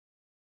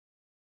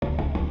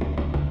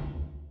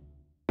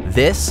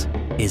This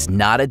is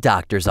not a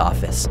doctor's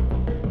office.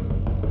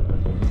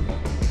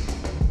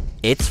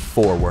 It's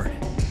Forward,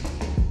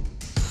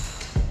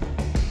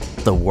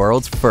 the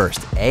world's first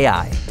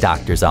AI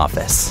doctor's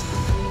office.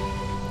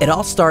 It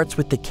all starts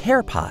with the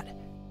CarePod,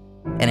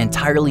 an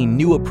entirely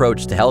new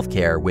approach to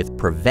healthcare with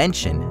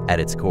prevention at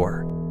its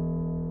core.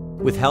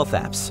 With health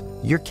apps,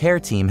 your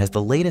care team has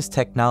the latest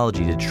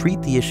technology to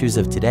treat the issues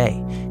of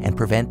today and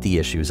prevent the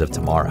issues of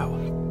tomorrow.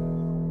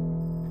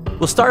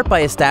 We'll start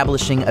by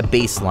establishing a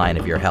baseline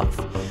of your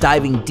health,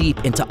 diving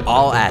deep into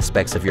all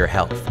aspects of your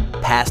health: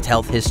 past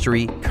health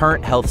history,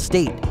 current health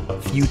state,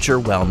 future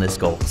wellness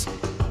goals,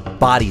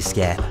 body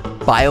scan,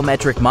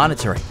 biometric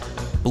monitoring,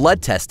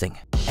 blood testing,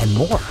 and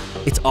more.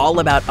 It's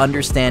all about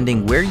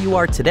understanding where you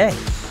are today,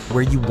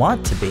 where you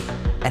want to be,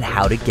 and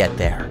how to get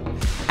there.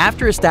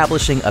 After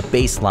establishing a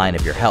baseline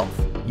of your health,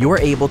 you're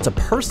able to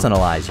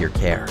personalize your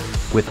care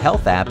with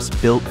health apps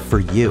built for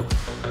you,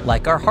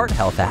 like our Heart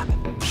Health app,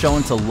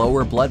 shown to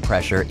lower blood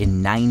pressure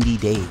in 90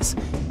 days,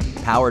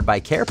 powered by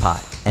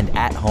CarePod and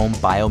at-home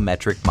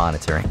biometric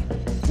monitoring.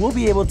 We'll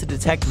be able to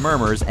detect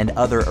murmurs and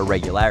other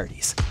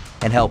irregularities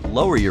and help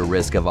lower your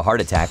risk of a heart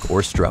attack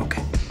or stroke.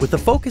 With a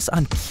focus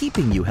on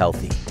keeping you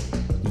healthy,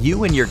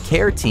 you and your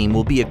care team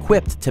will be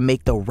equipped to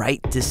make the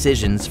right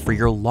decisions for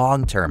your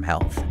long-term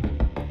health.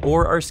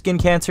 Or our Skin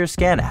Cancer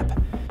Scan app,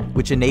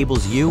 which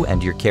enables you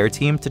and your care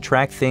team to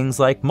track things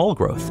like mole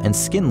growth and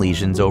skin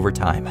lesions over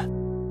time.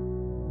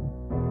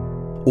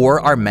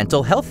 Or our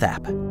Mental Health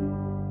app,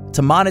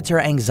 to monitor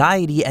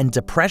anxiety and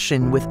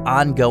depression with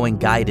ongoing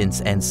guidance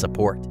and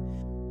support.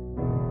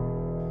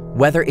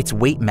 Whether it's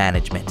weight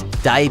management,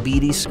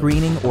 diabetes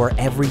screening, or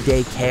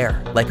everyday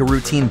care, like a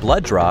routine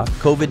blood draw,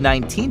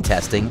 COVID-19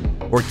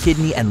 testing, or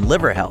kidney and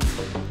liver health,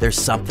 there's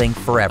something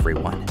for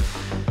everyone.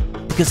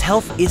 Because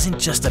health isn't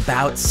just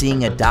about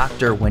seeing a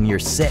doctor when you're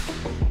sick.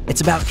 It's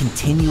about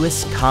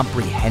continuous,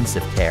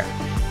 comprehensive care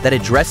that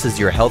addresses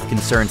your health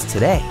concerns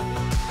today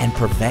and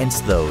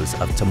prevents those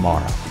of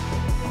tomorrow.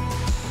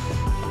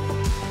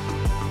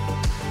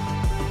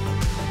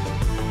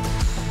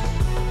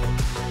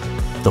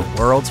 The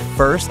world's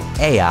first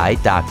AI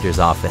doctor's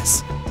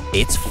office.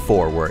 It's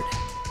Forward.